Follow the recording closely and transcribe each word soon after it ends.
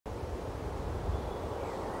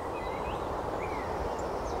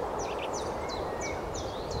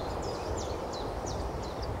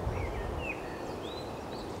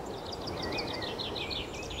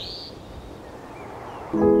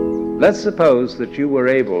Let's suppose that you were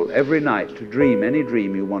able every night to dream any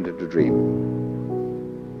dream you wanted to dream.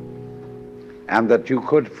 And that you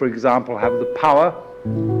could, for example, have the power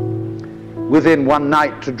within one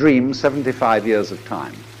night to dream 75 years of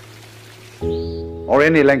time, or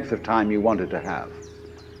any length of time you wanted to have.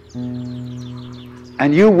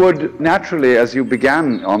 And you would naturally, as you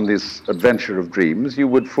began on this adventure of dreams, you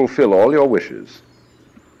would fulfill all your wishes.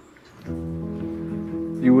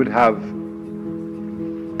 You would have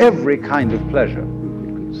every kind of pleasure you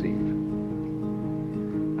could conceive.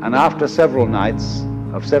 And after several nights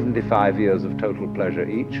of 75 years of total pleasure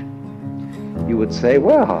each, you would say,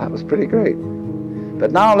 well, that was pretty great.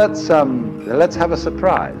 But now let's have a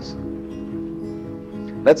surprise.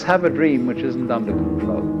 Let's have a dream which isn't under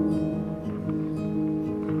control.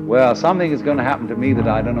 Well, something is going to happen to me that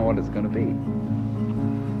I don't know what it's going to be.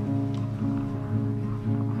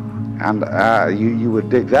 And you would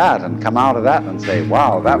dig that and come out of that and say,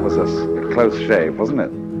 wow, that was a close shave, wasn't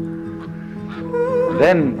it?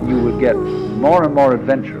 Then you would get more and more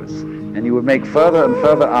adventurous, and you would make further and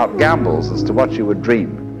further out gambles as to what you would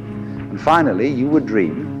dream. And finally, you would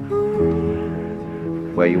dream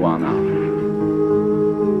where you are now.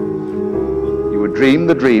 You would dream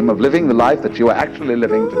the dream of living the life that you are actually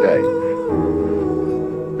living today.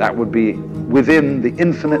 That would be within the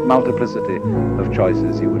infinite multiplicity of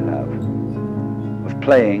choices you would have, of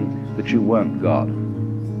playing that you weren't God.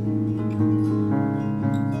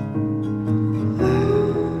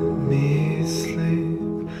 Let me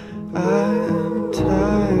sleep. I am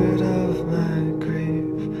tired of my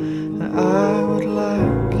grief, and I would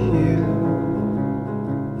like you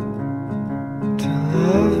to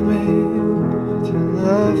love me, to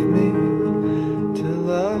love me.